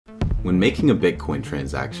When making a Bitcoin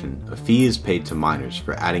transaction, a fee is paid to miners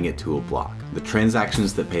for adding it to a block. The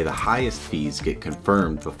transactions that pay the highest fees get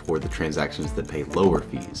confirmed before the transactions that pay lower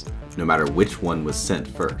fees, no matter which one was sent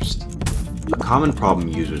first. A common problem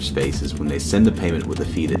users face is when they send a payment with a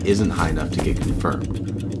fee that isn't high enough to get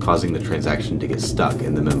confirmed, causing the transaction to get stuck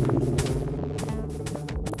in the mempool.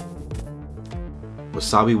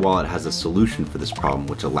 Wasabi Wallet has a solution for this problem,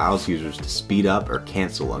 which allows users to speed up or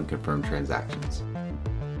cancel unconfirmed transactions.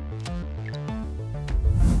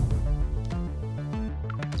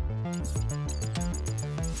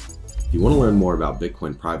 If you want to learn more about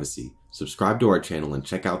Bitcoin privacy, subscribe to our channel and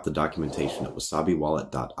check out the documentation at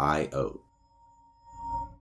wasabiwallet.io.